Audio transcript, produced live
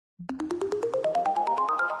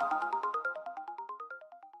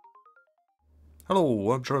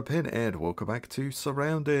Hello, I'm Pin and welcome back to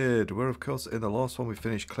SurrounDead. Where of course in the last one we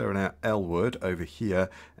finished clearing out Elwood over here,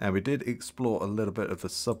 and we did explore a little bit of the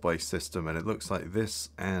subway system, and it looks like this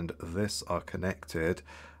and this are connected,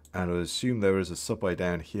 and I assume there is a subway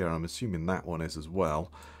down here. I'm assuming that one is as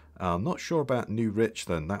well. I'm not sure about New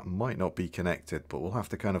Richland, that might not be connected, but we'll have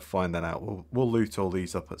to kind of find that out. We'll loot all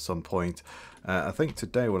these up at some point. I think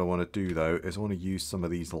today what I want to do though is I want to use some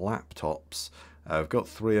of these laptops. I've got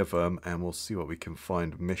 3 of them, and we'll see what we can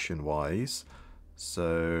find mission-wise.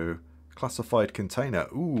 So, classified container.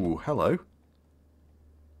 Ooh, hello.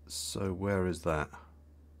 So, where is that?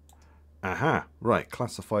 Aha, right,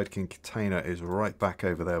 classified container is right back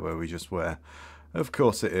over there where we just were. Of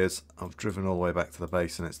course it is. I've driven all the way back to the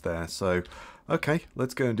base and it's there. So, okay,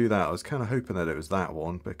 let's go and do that. I was kind of hoping that it was that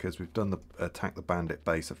one because we've done the attack the bandit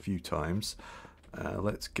base a few times.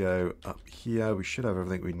 Let's go up here. We should have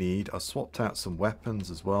everything we need. I swapped out some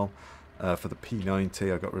weapons as well for the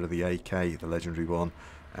P90. I got rid of the AK, the legendary one,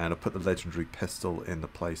 and I put the legendary pistol in the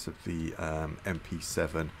place of the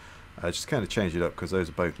MP7. Just kind of change it up because those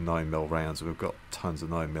are both 9mm rounds and we've got tons of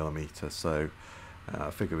 9mm, so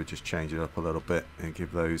I figure we'd just change it up a little bit and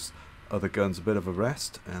give those other guns a bit of a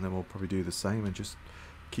rest, and then we'll probably do the same and just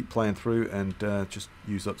keep playing through and just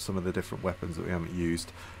use up some of the different weapons that we haven't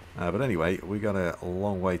used. But anyway, we got a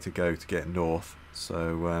long way to go to get north,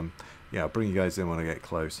 so yeah, I'll bring you guys in when I get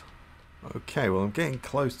close. Okay, well I'm getting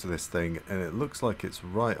close to this thing, and it looks like it's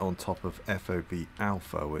right on top of FOB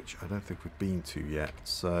Alpha, which I don't think we've been to yet.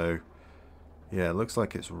 So yeah, it looks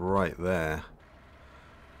like it's right there.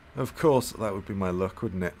 Of course, that would be my luck,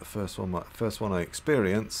 wouldn't it? The first one I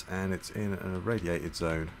experience, and it's in a radiated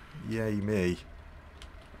zone. Yay me.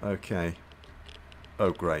 Okay.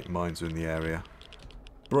 Oh great, mines are in the area.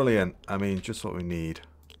 Brilliant. I mean, just what we need.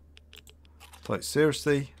 Like,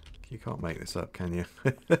 seriously? You can't make this up, can you?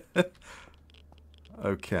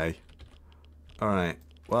 Okay. Alright.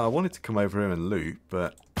 Well, I wanted to come over here and loot,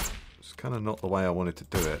 but it's kind of not the way I wanted to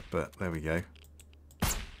do it, but there we go.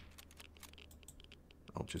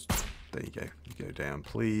 I'll just... There you go. You go down,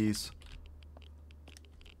 please.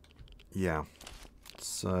 Yeah.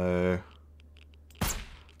 So...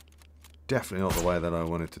 Definitely not the way that I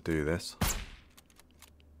wanted to do this.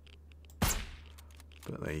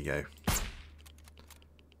 But there you go.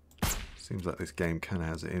 Seems like this game kind of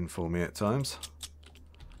has it in for me at times.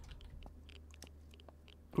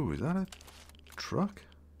 Ooh, is that a truck?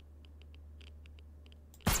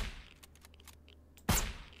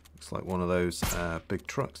 Looks like one of those big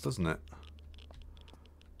trucks, doesn't it?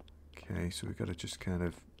 Okay, so we've got to just kind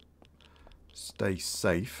of stay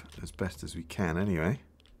safe as best as we can anyway.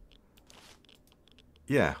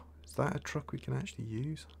 Yeah, is that a truck we can actually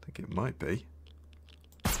use? I think it might be.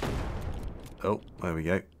 Oh, there we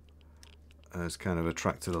go. It's kind of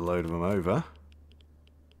attracted a load of them over.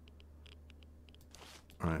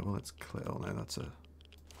 Alright, well, let's clear. Oh, no, that's a...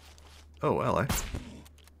 Oh, hello.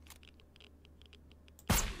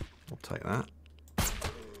 I'll take that.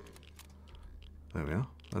 There we are.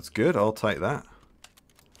 That's good. I'll take that.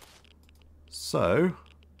 So...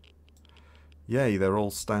 Yay, they're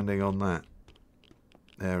all standing on that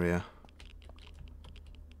area.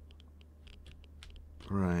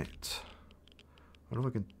 Right. I wonder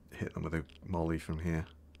if I can hit them with a molly from here.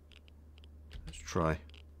 Let's try.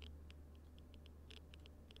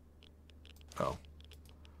 Oh.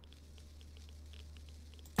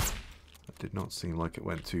 That did not seem like it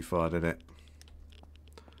went too far, did it?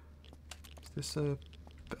 Is this a...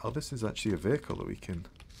 Oh, this is actually a vehicle that we can...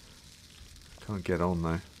 Can't get on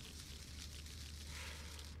though.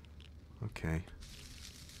 Okay.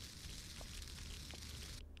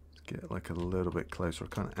 Get like a little bit closer. I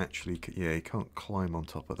can't actually, yeah, you can't climb on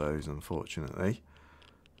top of those, unfortunately.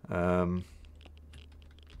 Oh,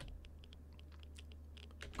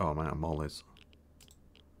 I'm out of mollies.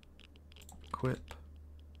 Equip.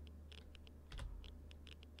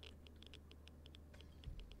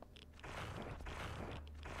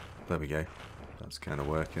 There we go. That's kind of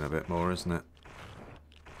working a bit more, isn't it?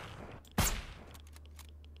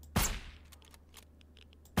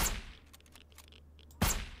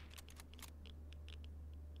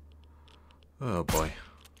 Oh boy.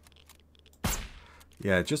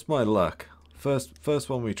 Yeah, just my luck. First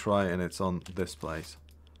one we try and it's on this place.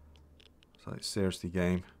 It's like, seriously,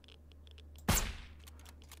 game.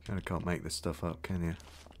 Kind of can't make this stuff up, can you?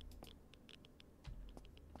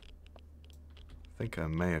 I think I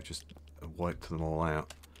may have just wiped them all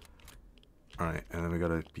out. Alright, and then we got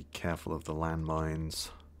to be careful of the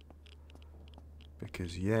landmines.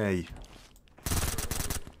 Because, yay.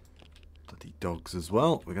 Bloody dogs as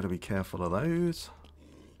well. We've got to be careful of those.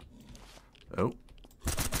 Oh.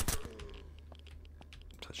 It's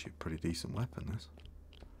actually a pretty decent weapon, this.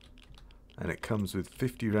 And it comes with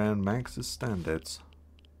 50 round mags as standards.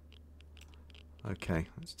 Okay,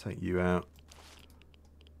 let's take you out.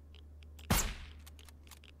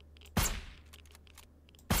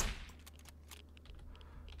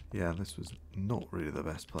 Yeah, this was not really the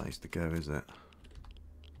best place to go, is it?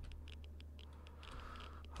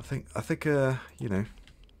 I think, you know,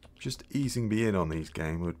 just easing me in on these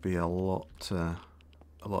games would be a lot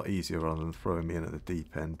easier rather than throwing me in at the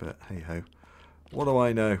deep end. But hey ho, what do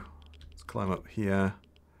I know? Let's climb up here.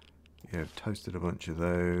 Yeah, toasted a bunch of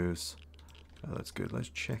those. Oh, that's good. Let's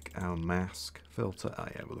check our mask filter. Oh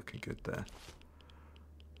yeah, we're looking good there.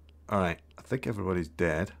 All right, I think everybody's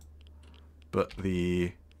dead, but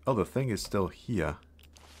the other thing is still here,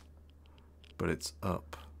 but it's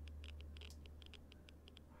up.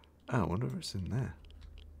 Oh, I wonder if it's in there.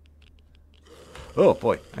 Oh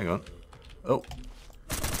boy, hang on. Oh.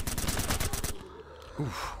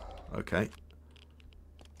 Oof. Okay.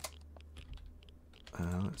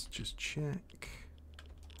 Let's just check.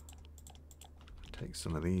 Take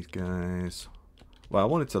some of these guys. Well, I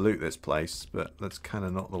wanted to loot this place, but that's kind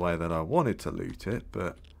of not the way that I wanted to loot it,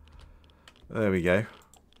 but there we go.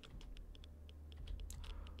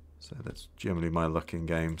 So that's generally my luck in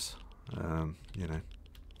games. You know.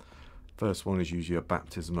 First one is usually a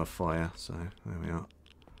baptism of fire, so there we are.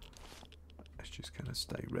 Let's just kind of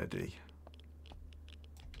stay ready.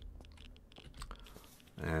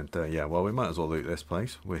 And yeah, well, we might as well loot this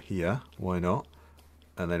place. We're here, why not?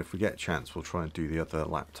 And then if we get a chance, we'll try and do the other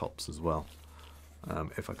laptops as well.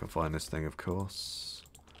 If I can find this thing, of course.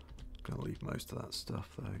 I'm going to leave most of that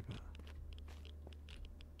stuff, though.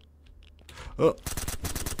 But... oh!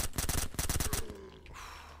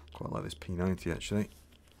 Quite like this P90, actually.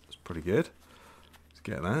 Pretty good. Let's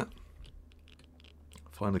get that.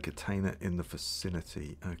 Find a container in the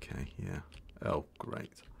vicinity. Okay, yeah. Oh,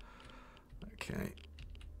 great. Okay.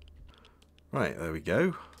 Right, there we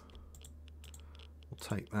go. We'll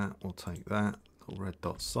take that. We'll take that. Little red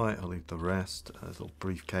dot sight. I'll leave the rest. There's a little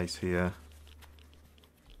briefcase here.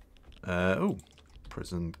 Oh,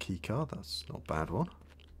 prison key card. That's not a bad one.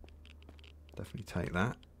 Definitely take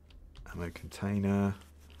that. Ammo container.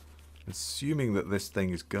 Assuming that this thing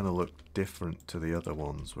is going to look different to the other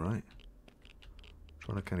ones, right?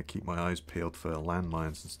 Trying to kind of keep my eyes peeled for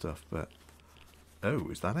landmines and stuff, but... oh,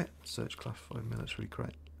 is that it? Search classified military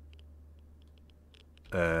crate.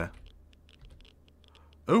 Oh!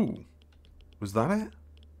 Was that it?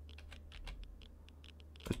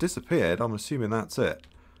 It disappeared. I'm assuming that's it.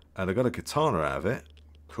 And I got a katana out of it.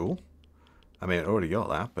 Cool. I mean, I already got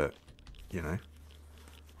that, but, you know,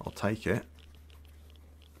 I'll take it.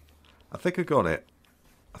 I think I got it.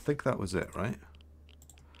 I think that was it, right?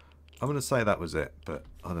 I'm going to say that was it, but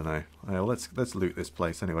I don't know. Well, let's loot this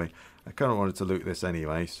place anyway. I kind of wanted to loot this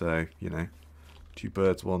anyway, so, you know. Two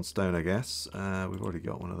birds, one stone, I guess. We've already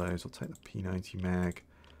got one of those. I'll take the P90 mag.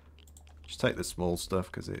 Just take the small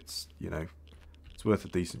stuff because it's, you know, it's worth a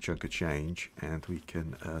decent chunk of change. And we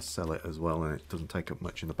can sell it as well, and it doesn't take up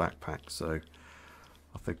much in the backpack. So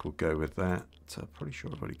I think we'll go with that. Pretty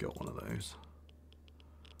sure I've already got one of those.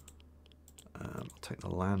 I'll take the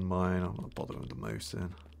landmine. I'm not bothering with the mouse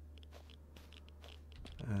in.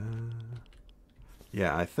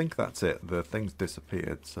 Yeah, I think that's it. The thing's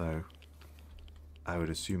disappeared, so I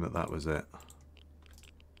would assume that that was it.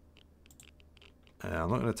 I'm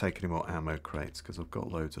not going to take any more ammo crates because I've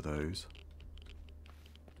got loads of those.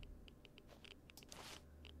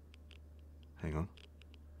 Hang on.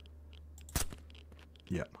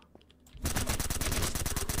 Yep.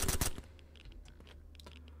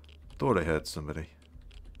 Thought I heard somebody.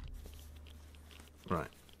 Right.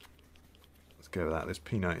 Let's go with that. This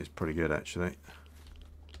P90 is pretty good, actually.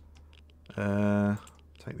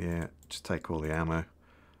 Just take all the ammo.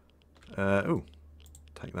 Oh,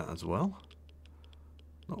 take that as well.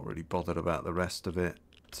 Not really bothered about the rest of it.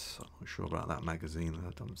 I'm not sure about that magazine. I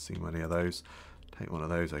haven't seen many of those. Take one of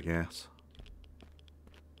those, I guess.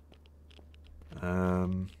 I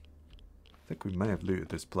think we may have looted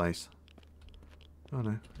this place. Oh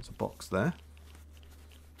no, there's a box there.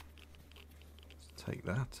 Let's take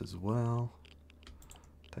that as well.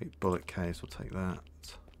 Take bullet case, we'll take that.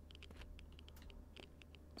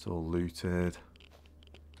 It's all looted.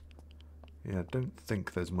 Yeah, I don't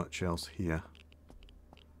think there's much else here.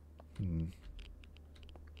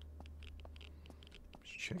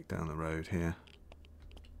 Just check down the road here.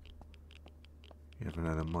 You never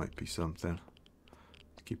know, there might be something.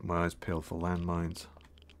 Keep my eyes peeled for landmines.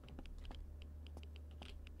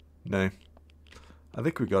 No. I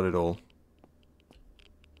think we got it all.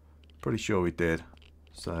 Pretty sure we did.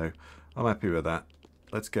 So I'm happy with that.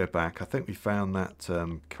 Let's go back. I think we found that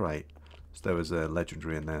crate. So there was a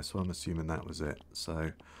legendary in there, so I'm assuming that was it.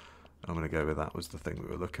 So I'm going to go with that was the thing we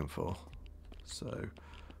were looking for. So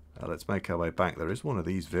let's make our way back. There is one of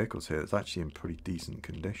these vehicles here that's actually in pretty decent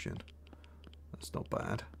condition. That's not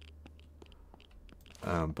bad.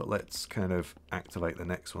 But let's kind of activate the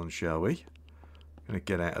next one, shall we? I'm going to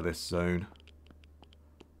get out of this zone.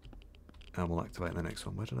 And we'll activate the next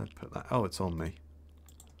one. Where did I put that? Oh, it's on me.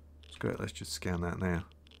 It's great. Let's just scan that now.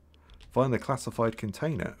 Find the classified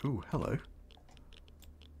container. Ooh, hello.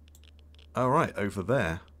 Alright, over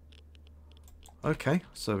there. Okay,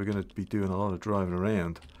 so we're going to be doing a lot of driving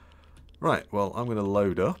around. Right, well, I'm going to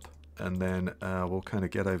load up. And then we'll kind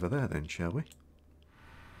of get over there then, shall we?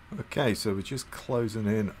 Okay, so we're just closing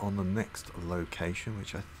in on the next location,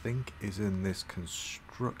 which I think is in this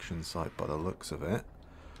construction site by the looks of it.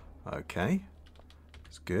 Okay,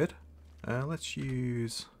 it's good. Let's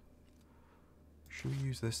use... Should we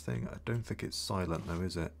use this thing? I don't think it's silent though,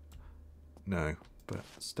 is it? No, but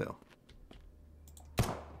still.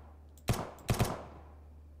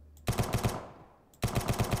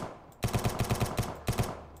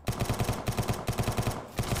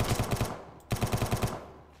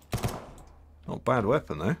 Not bad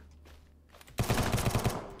weapon though.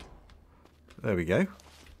 There we go.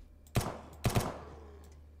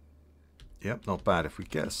 Yep, not bad. If we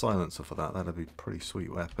get a silencer for that, that'd be a pretty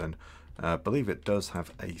sweet weapon. I believe it does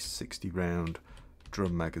have a 60 round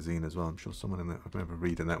drum magazine as well. I'm sure someone in there, I remember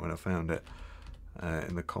reading that when I found it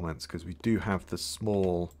in the comments, because we do have the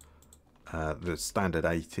small, the standard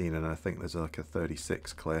 18, and I think there's like a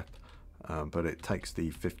 36 clip, but it takes the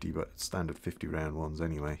 50, but standard 50 round ones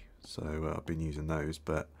anyway. So I've been using those,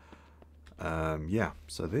 but yeah,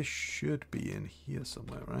 so this should be in here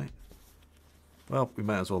somewhere, right? Well, we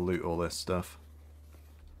might as well loot all this stuff.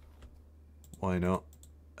 Why not?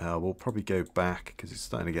 We'll probably go back, because it's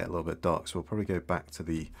starting to get a little bit dark, so we'll probably go back to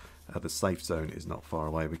the safe zone is not far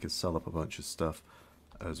away. We could sell up a bunch of stuff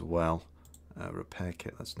as well. Repair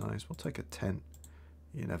kit, that's nice. We'll take a tent.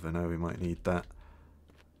 You never know, we might need that.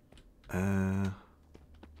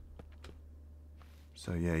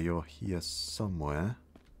 So yeah, you're here somewhere.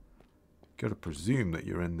 Got to presume that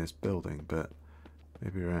you're in this building, but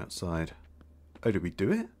maybe you're outside. Oh, did we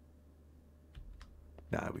do it?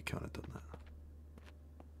 No, we can't have done that.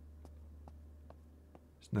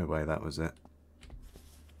 There's no way that was it.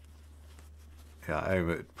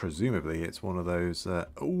 Yeah, presumably it's one of those...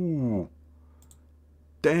 ooh!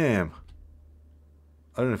 Damn!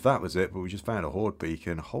 I don't know if that was it, but we just found a horde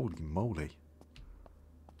beacon. Holy moly.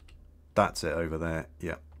 That's it over there.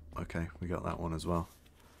 Yeah, okay, we got that one as well.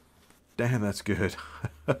 Damn, that's good.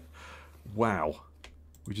 Wow.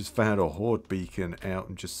 We just found a horde beacon out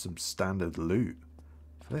and just some standard loot.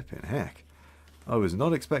 Flipping heck. I was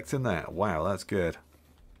not expecting that. Wow, that's good.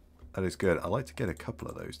 That is good. I'd like to get a couple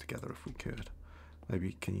of those together if we could.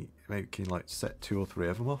 Maybe can you like set 2 or 3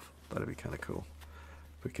 of them off? That'd be kind of cool.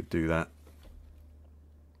 If we could do that.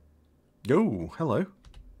 Oh, hello.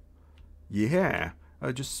 Yeah.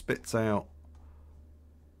 It just spits out.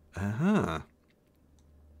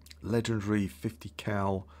 Legendary 50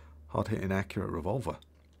 cal hard hitting accurate revolver.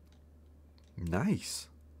 Nice.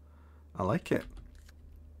 I like it.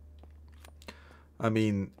 I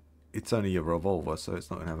mean, it's only a revolver, so it's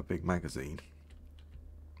not going to have a big magazine,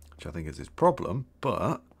 which I think is his problem,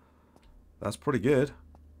 but that's pretty good.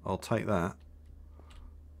 I'll take that.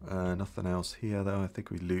 Nothing else here, though. I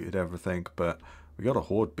think we looted everything, but we got a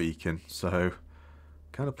horde beacon, so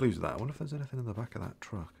kind of pleased with that. I wonder if there's anything in the back of that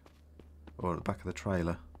truck, or at the back of the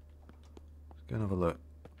trailer. Let's go and have a look.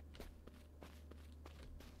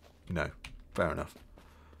 No, fair enough.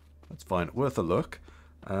 That's fine. Worth a look.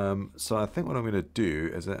 So I think what I'm going to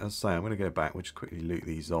do is, as I say, I'm going to go back. We'll just quickly loot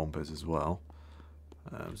these zombies as well.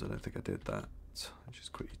 So I don't think I did that. I'll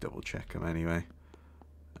just quickly double check them anyway.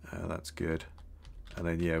 That's good. And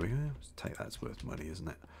then, yeah, let's take that. It's worth money, isn't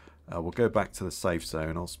it? We'll go back to the safe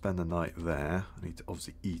zone. I'll spend the night there. I need to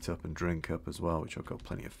obviously eat up and drink up as well, which I've got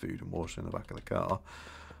plenty of food and water in the back of the car.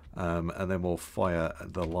 And then we'll fire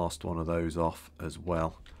the last one of those off as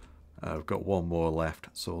well. We've got one more left,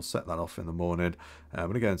 so we'll set that off in the morning. I'm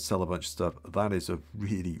going to go and sell a bunch of stuff. That is a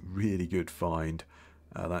really, really good find.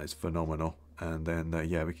 That is phenomenal. And then,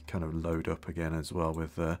 yeah, we can kind of load up again as well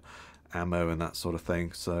with ammo and that sort of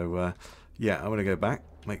thing. So, yeah, I'm going to go back,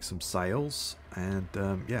 make some sales, and,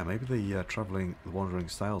 yeah, maybe the wandering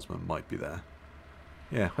salesman might be there.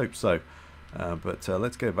 Yeah, hope so. But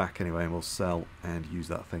let's go back anyway, and we'll sell and use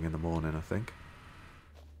that thing in the morning, I think.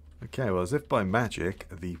 Okay, well, as if by magic,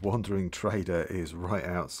 the wandering trader is right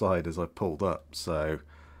outside as I pulled up, so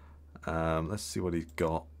Let's see what he's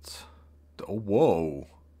got. Oh, whoa.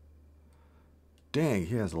 Dang,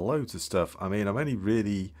 he has loads of stuff. I mean, I'm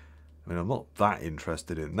not that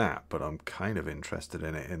interested in that, but I'm kind of interested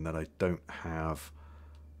in it in that I don't have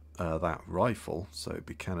that rifle, so it'd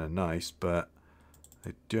be kind of nice, but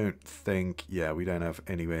I don't think, yeah, we don't have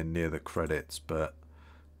anywhere near the credits, but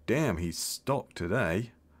damn, he's stocked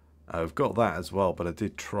today. I've got that as well, but I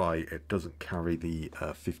did try. It doesn't carry the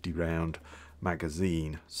 50 round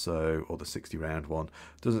magazine, so, or the 60 round one.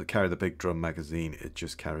 It doesn't carry the big drum magazine. It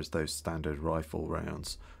just carries those standard rifle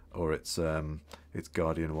rounds, or its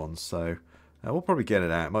Guardian ones. So we'll probably get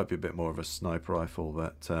it out. It might be a bit more of a sniper rifle,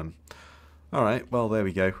 but all right. Well, there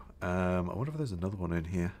we go. I wonder if there's another one in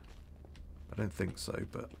here. I don't think so,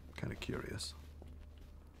 but kind of curious.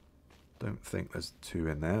 Don't think there's two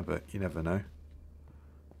in there, but you never know.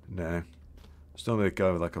 No, still need to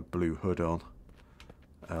go with like a blue hood on,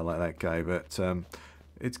 like that guy. But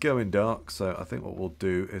it's going dark, so I think what we'll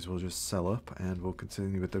do is we'll just sell up and we'll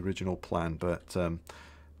continue with the original plan. But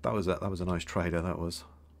that was a nice trader. That was.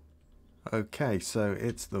 Okay, so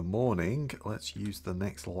it's the morning. Let's use the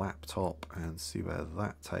next laptop and see where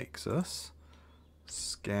that takes us.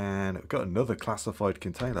 Scan. We've got another classified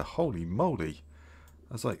container. Holy moly!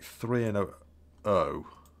 That's like 3 in a row.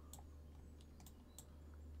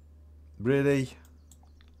 Really?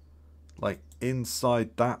 Like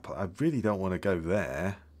inside that? I really don't want to go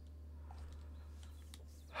there.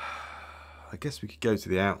 I guess we could go to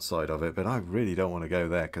the outside of it, but I really don't want to go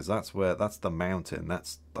there because that's the mountain.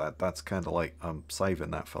 That's kind of like I'm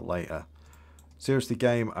saving that for later. Seriously,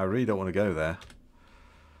 game, I really don't want to go there.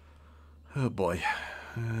 Oh boy.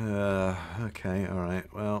 Okay, all right.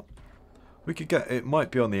 Well, we could get. It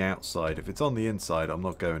might be on the outside. If it's on the inside, I'm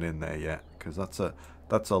not going in there yet because that's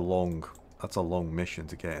a long mission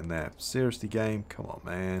to get in there. Seriously, game, come on,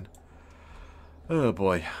 man. Oh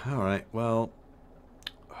boy. All right. Well.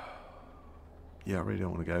 Yeah, I really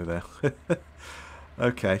don't want to go there.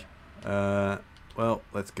 Okay. Well,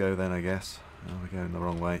 let's go then, I guess. Oh, we're going the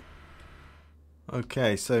wrong way.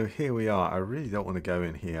 Okay, so here we are. I really don't want to go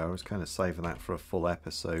in here. I was kind of saving that for a full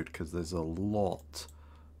episode because there's a lot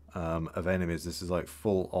of enemies. This is like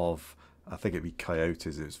full of, I think it'd be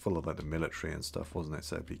coyotes. It was full of like the military and stuff, wasn't it?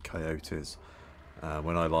 So it'd be coyotes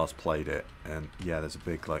when I last played it. And yeah, there's a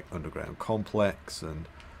big like underground complex and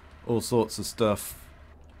all sorts of stuff.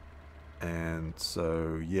 And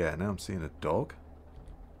so, yeah, now I'm seeing a dog.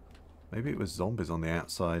 Maybe it was zombies on the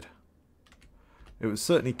outside. It was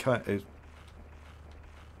certainly what's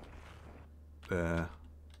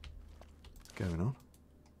going on?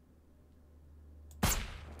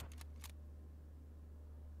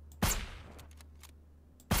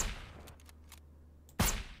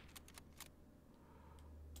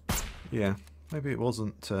 Yeah, maybe it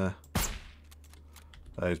wasn't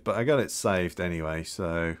those, but I got it saved anyway,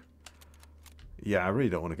 so... Yeah, I really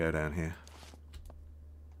don't want to go down here.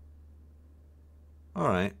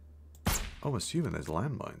 Alright. I'm assuming there's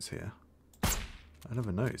landmines here. I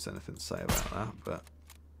never noticed anything to say about that, but...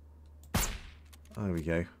 There we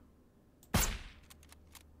go.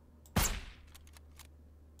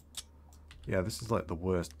 Yeah, this is like the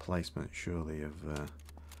worst placement, surely, of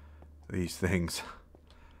these things.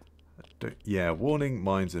 Yeah, warning,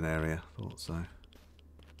 mines in area. Thought so.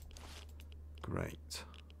 Great.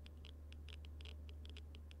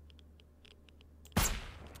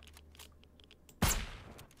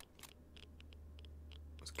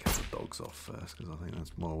 Dogs off first because I think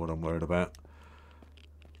that's more what I'm worried about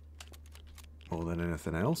more than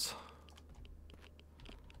anything else.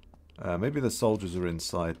 Maybe the soldiers are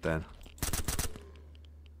inside then.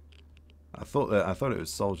 I thought it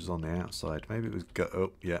was soldiers on the outside. Maybe it was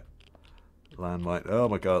oh yeah, landmine. Oh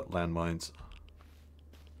my god, landmines.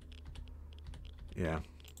 Yeah,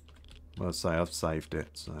 well, say I've saved it,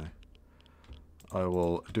 so I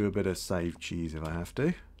will do a bit of save cheese if I have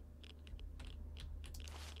to.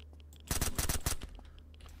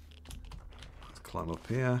 Climb up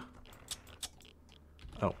here.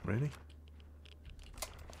 Oh, really?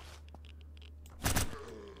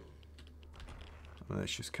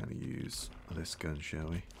 Let's just kind of use this gun, shall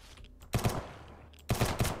we?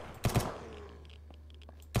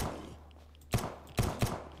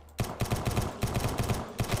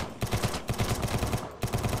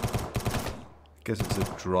 Guess it's a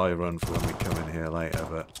dry run for when we come in here later,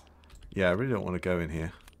 but yeah, I really don't want to go in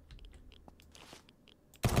here.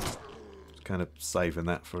 Kind of saving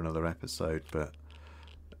that for another episode, but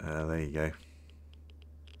there you go.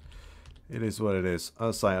 It is what it is.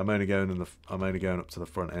 I'll say I'm only going up to the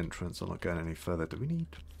front entrance. I'm not going any further. Do we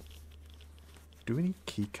need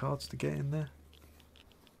key cards to get in there?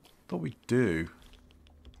 Thought we do.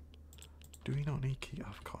 Do we not need key?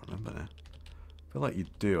 I can't remember now. I feel like you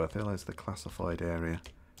do. I feel like it's the classified area.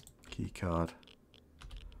 Key card.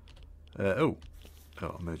 Oh,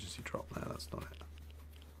 emergency drop there. That's not it.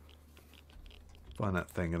 Find that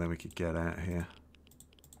thing and then we could get out here.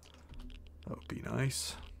 That would be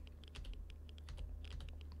nice.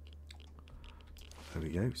 There we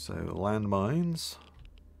go. So landmines.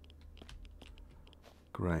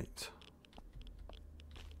 Great.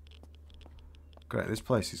 Great. This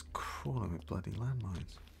place is crawling with bloody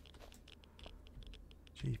landmines.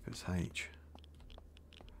 Jeepers H.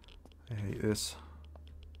 I hate this.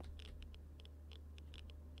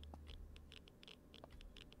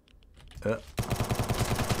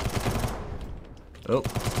 Oh.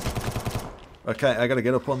 Okay, I gotta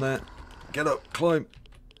get up on that. Get up, climb.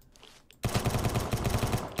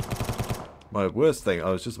 My worst thing,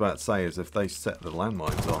 I was just about to say, is if they set the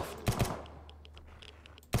landmines off.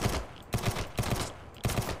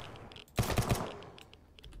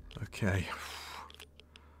 Okay.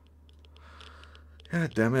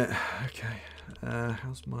 God damn it. Okay.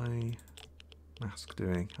 How's my mask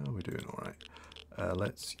doing? Oh, we're doing alright.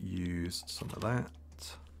 Let's use some of that.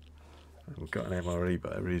 We've got an MRE,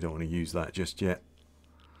 but I really don't want to use that just yet.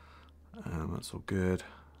 That's all good.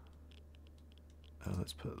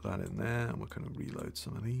 Let's put that in there, and we're going to reload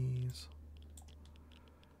some of these.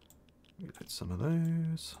 Reload some of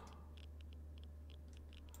those.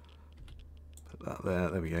 Put that there.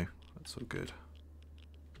 There we go. That's all good.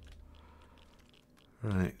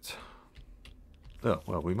 Right. Oh,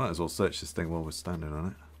 well, we might as well search this thing while we're standing on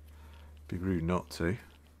it. Be rude not to.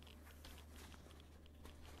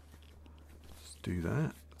 Let's do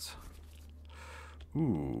that.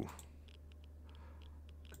 Ooh.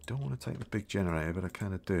 I don't want to take the big generator, but I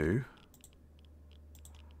kind of do.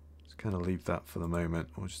 Let's kind of leave that for the moment.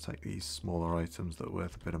 We'll just take these smaller items that are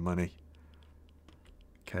worth a bit of money.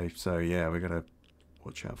 Okay, so yeah, we've got to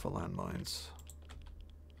watch out for landmines.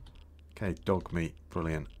 Okay, dog meat.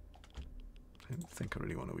 Brilliant. I don't think I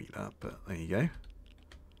really want to eat that, but there you go.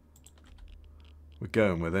 We're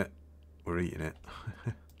going with it. We're eating it.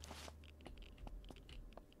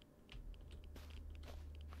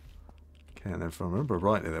 Okay, and then if I remember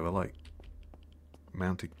rightly, they were like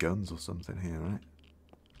mounted guns or something here, right?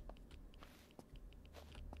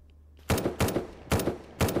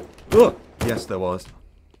 Oh! Yes, there was.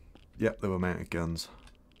 Yep, there were mounted guns.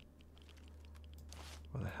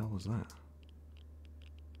 What the hell was that?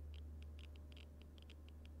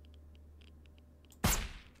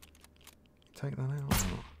 Take that out or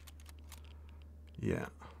not? Yeah.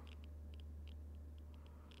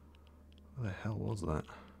 What the hell was that?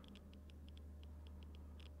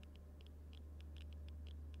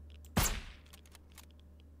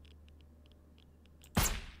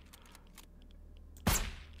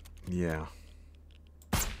 Yeah.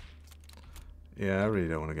 Yeah, I really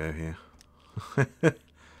don't want to go here. The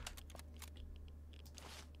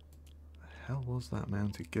hell was that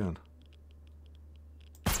mounted gun?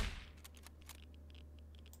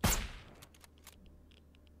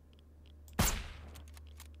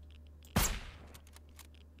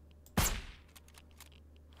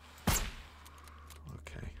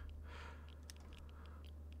 Okay.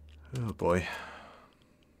 Oh boy.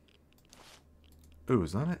 Oh,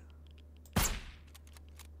 is that it?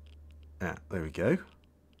 Ah, there we go.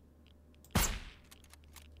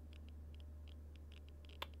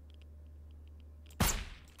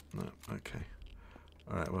 No, okay.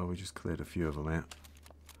 Alright, well, we just cleared a few of them out.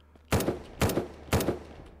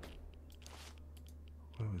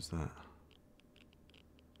 Where was that?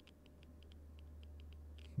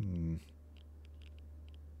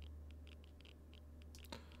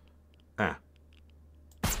 Ah.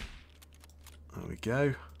 There we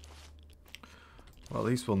go. Well, at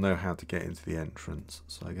least we'll know how to get into the entrance,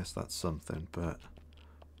 so I guess that's something, but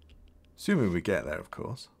assuming we get there, of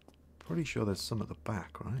course. Pretty sure there's some at the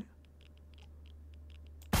back, right?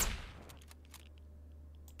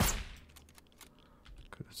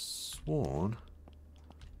 Could have sworn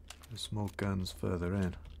there's more guns further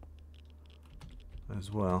in as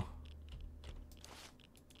well.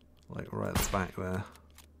 Like right at the back there.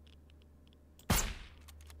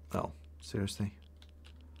 Oh, seriously?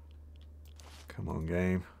 Come on,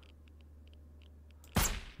 game.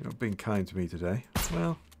 You're not being kind to me today.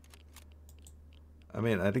 Well, I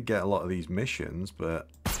mean, I did get a lot of these missions, but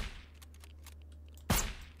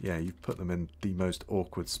yeah, you've put them in the most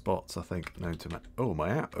awkward spots, I think, known to man. Oh,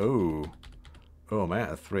 my out. Oh, I'm out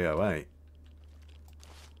of 308.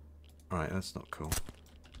 Alright, that's not cool.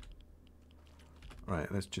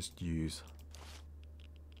 Right, let's just use.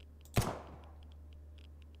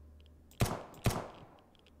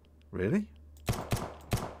 Really?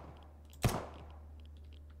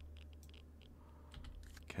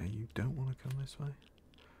 Okay, you don't want to come this way.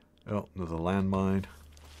 Oh, another landmine.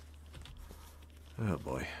 Oh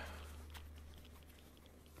boy.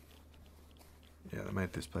 Yeah, they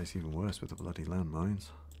made this place even worse with the bloody landmines.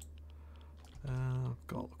 I've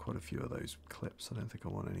got quite a few of those clips. I don't think I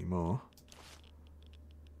want any more.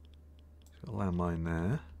 Got a landmine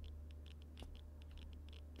there.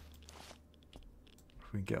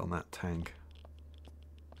 If we can get on that tank.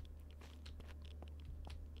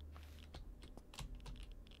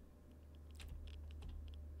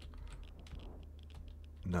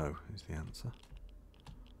 No is the answer.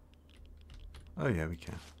 Oh yeah, we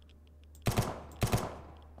can.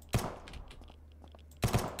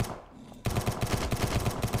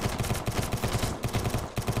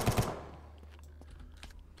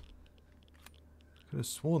 Could have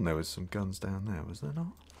sworn there was some guns down there, was there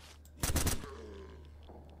not?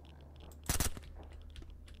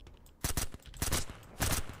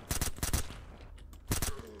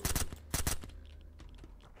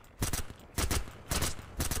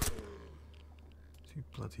 Too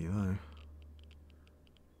bloody low.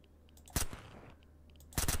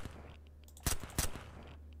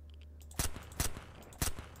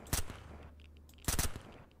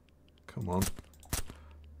 Come on.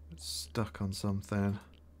 It's stuck on something.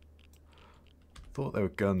 Thought there were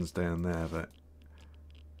guns down there, but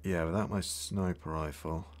yeah, without my sniper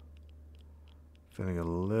rifle, feeling a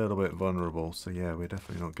little bit vulnerable. So yeah, we're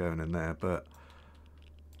definitely not going in there, but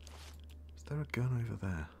is there a gun over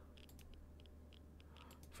there?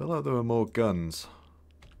 I feel like there were more guns.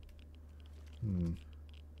 Maybe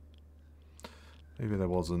there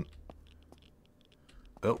wasn't.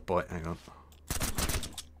 Oh boy, hang on.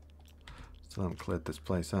 Still haven't cleared this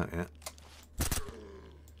place out yet.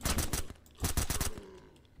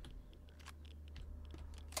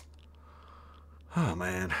 Oh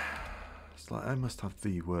man. It's like I must have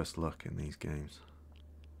the worst luck in these games.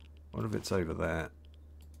 What if it's over there?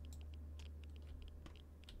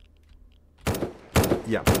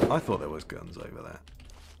 Yeah, I thought there was guns over there.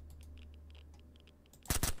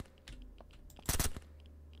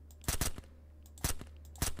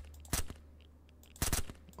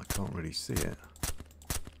 I can't really see it.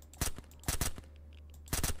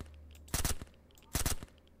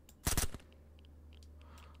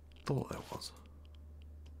 Thought there was.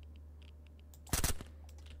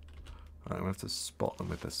 Right, I'm going to have to spot them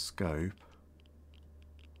with the scope.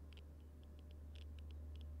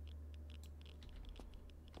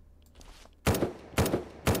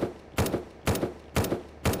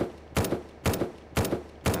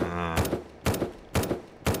 Ah,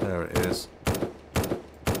 there it is.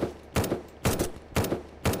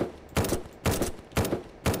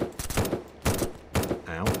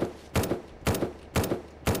 Ow.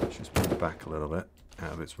 Just move back a little bit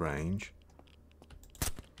out of its range.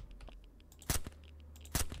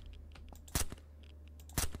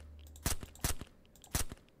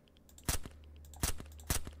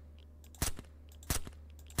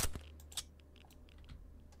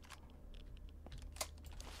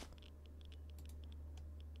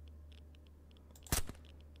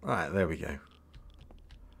 Right, there we go.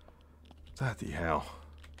 Bloody hell.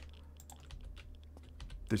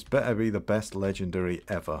 This better be the best legendary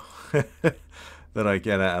ever that I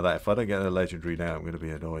get out of that. If I don't get a legendary now, I'm going to be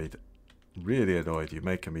annoyed. Really annoyed. You're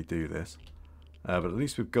making me do this. But at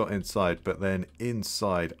least we've got inside. But then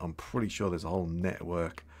inside, I'm pretty sure there's a whole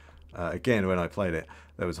network. Again, when I played it,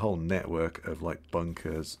 there was a whole network of like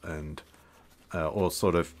bunkers and all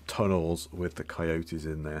sort of tunnels with the coyotes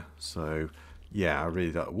in there. So yeah, I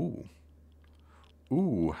really don't. Ooh.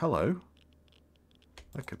 Ooh, hello.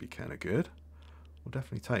 That could be kind of good. We'll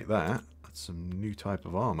definitely take that. That's some new type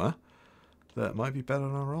of armor that might be better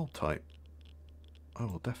than our old type. I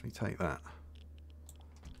will definitely take that.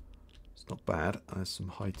 It's not bad. There's some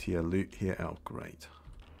high tier loot here. Oh, great.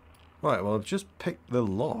 Right, well, I've just picked the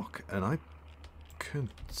lock and I can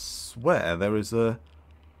swear there is a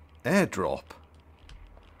airdrop.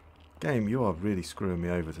 Game, you are really screwing me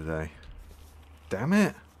over today. Damn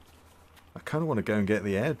it. I kind of want to go and get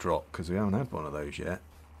the airdrop because we haven't had one of those yet.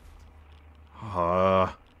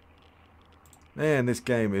 Man, this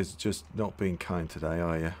game is just not being kind today,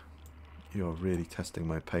 are you? You're really testing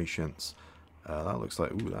my patience. That looks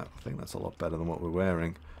like, ooh, I think that's a lot better than what we're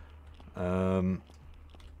wearing.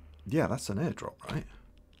 Yeah, that's an airdrop, right?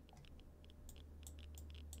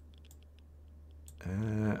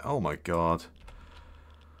 Oh my god.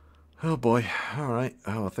 Oh boy, alright.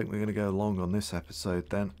 Oh, I think we're going to go long on this episode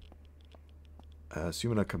then.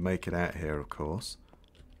 Assuming I can make it out here, of course.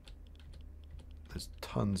 There's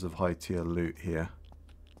tons of high tier loot here.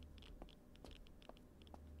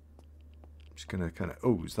 I'm just going to kind of...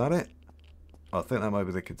 Oh, is that it? I think that might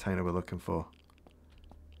be the container we're looking for.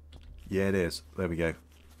 Yeah, it is. There we go.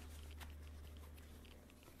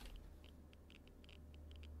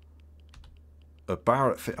 A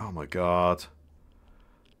Barrett fit. Oh my god.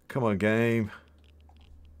 Come on, game.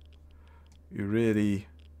 You really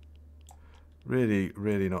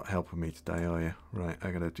not helping me today, are you? Right,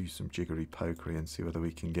 I'm going to do some jiggery pokery and see whether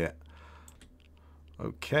we can get...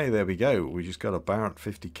 Okay, there we go. We just got a Barrett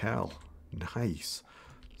 50 cal. Nice.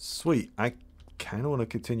 Sweet. I kind of want to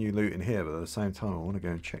continue looting here, but at the same time I want to go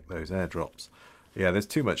and check those airdrops. Yeah, there's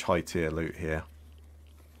too much high tier loot here.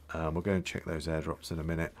 We'll go and check those airdrops in a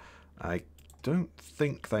minute. I don't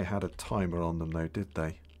think they had a timer on them though, did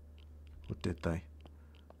they? Or did they?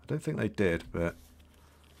 I don't think they did, but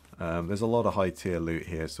there's a lot of high tier loot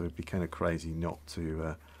here, so it'd be kind of crazy not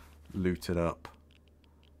to loot it up.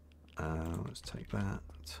 Let's take that.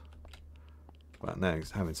 Well, now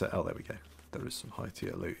having said, oh, there we go. There is some high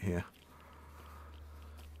tier loot here.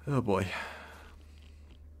 Oh boy.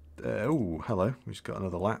 Oh, hello. We've just got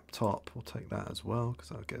another laptop. We'll take that as well, because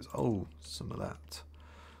that gives, oh, some of that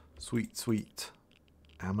sweet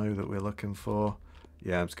ammo that we're looking for.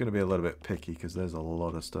 Yeah, I'm just going to be a little bit picky, because there's a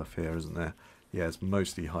lot of stuff here, isn't there? Yeah, it's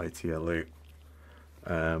mostly high tier loot.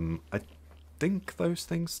 I think those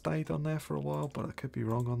things stayed on there for a while, but I could be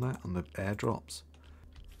wrong on that, on the airdrops.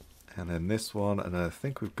 And then this one, and I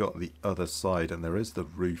think we've got the other side, and there is the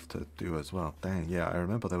roof to do as well. Dang, yeah, I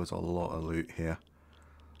remember there was a lot of loot here.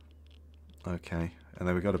 Okay, and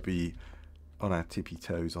then we've got to be on our tippy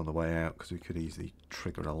toes on the way out, because we could easily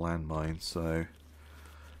trigger a landmine, so...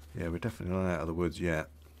 Yeah, we're definitely not out of the woods yet.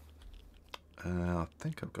 I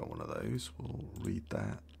think I've got one of those. We'll read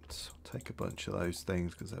that. Take a bunch of those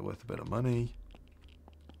things, because they're worth a bit of money.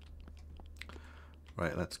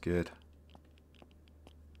 Right, that's good.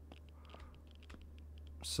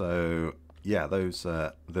 So, yeah, those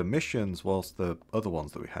the missions, whilst the other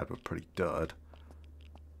ones that we had were pretty dud,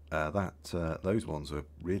 those ones are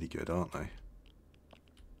really good, aren't they?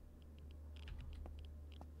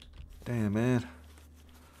 Damn, man.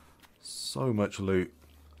 So much loot.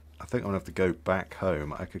 I think I'm going to have to go back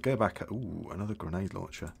home. I could go back... Ooh, another grenade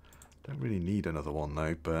launcher. Don't really need another one,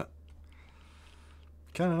 though, but...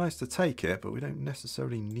 Kind of nice to take it, but we don't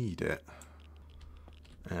necessarily need it.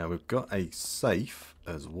 We've got a safe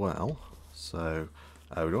as well, so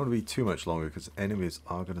we don't want to be too much longer because enemies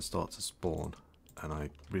are going to start to spawn, and I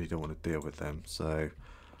really don't want to deal with them. So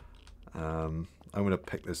I'm going to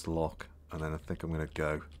pick this lock, and then I think I'm going to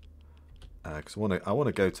go because I want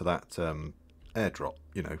to go to that airdrop.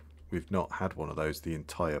 You know, we've not had one of those the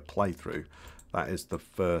entire playthrough. That is the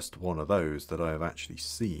first one of those that I have actually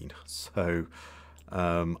seen. So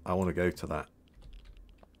I want to go to that.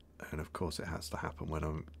 And of course it has to happen when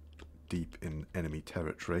I'm deep in enemy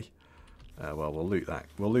territory. Well, we'll loot that.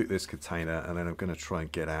 We'll loot this container, and then I'm going to try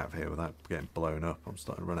and get out of here without getting blown up. I'm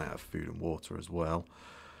starting to run out of food and water as well.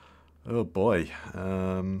 Oh boy.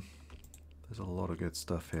 There's a lot of good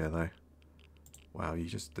stuff here though. Wow,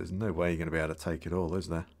 there's no way you're going to be able to take it all, is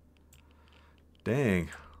there? Dang.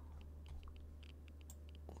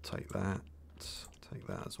 We'll take that. Take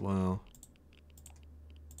that as well.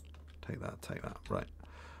 Take that, right.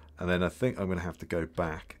 And then I think I'm going to have to go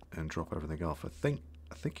back and drop everything off. I think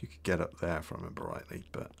you could get up there if I remember rightly,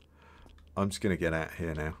 but I'm just going to get out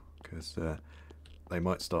here now because they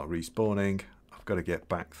might start respawning. I've got to get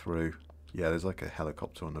back through. Yeah, there's like a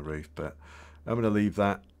helicopter on the roof, but I'm going to leave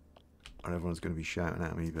that. And everyone's going to be shouting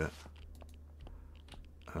at me, but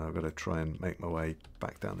I've got to try and make my way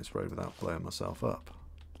back down this road without blowing myself up.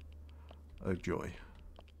 Oh joy.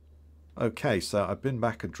 Okay, so I've been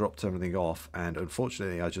back and dropped everything off, and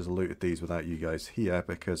unfortunately I just looted these without you guys here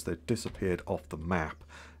because they disappeared off the map,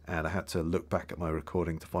 and I had to look back at my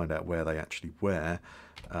recording to find out where they actually were.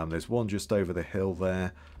 There's one just over the hill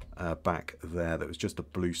there, back there, that was just a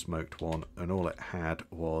blue smoked one, and all it had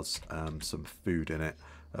was some food in it,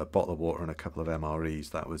 a bottle of water and a couple of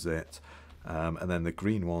MREs, that was it. And then the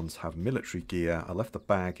green ones have military gear. I left the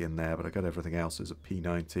bag in there, but I got everything else. There's a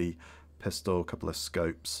P90, pistol, a couple of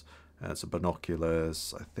scopes, some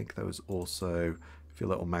binoculars. I think there was also a few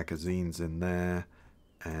little magazines in there,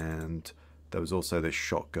 and there was also this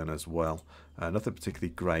shotgun as well. Nothing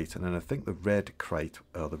particularly great. And then I think the red crate,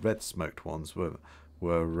 the red smoked ones were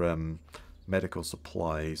medical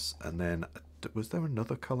supplies. And then was there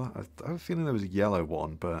another colour? I have a feeling there was a yellow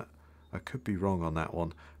one, but I could be wrong on that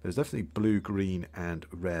one. There's definitely blue, green, and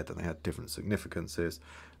red, and they had different significances.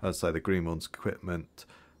 I'd say the green one's equipment.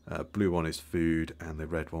 Blue one is food, and the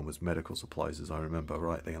red one was medical supplies, as I remember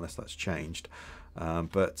rightly, unless that's changed.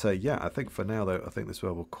 Yeah, I think for now, though, I think this is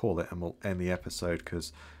where we'll call it, and we'll end the episode,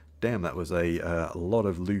 because damn, that was a lot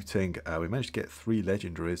of looting. We managed to get 3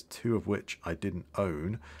 legendaries, 2 of which I didn't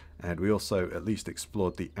own. And we also at least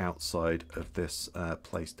explored the outside of this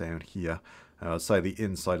place down here. I'd say the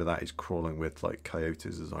inside of that is crawling with like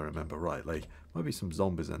coyotes, as I remember rightly. Might be some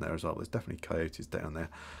zombies in there as well. There's definitely coyotes down there.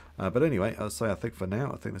 But anyway, I'd say I think for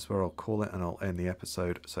now, I think that's where I'll call it and I'll end the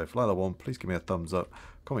episode. So if you like that one, please give me a thumbs up.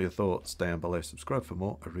 Comment your thoughts down below. Subscribe for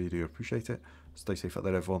more. I really do appreciate it. Stay safe out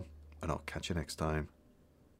there, everyone. And I'll catch you next time.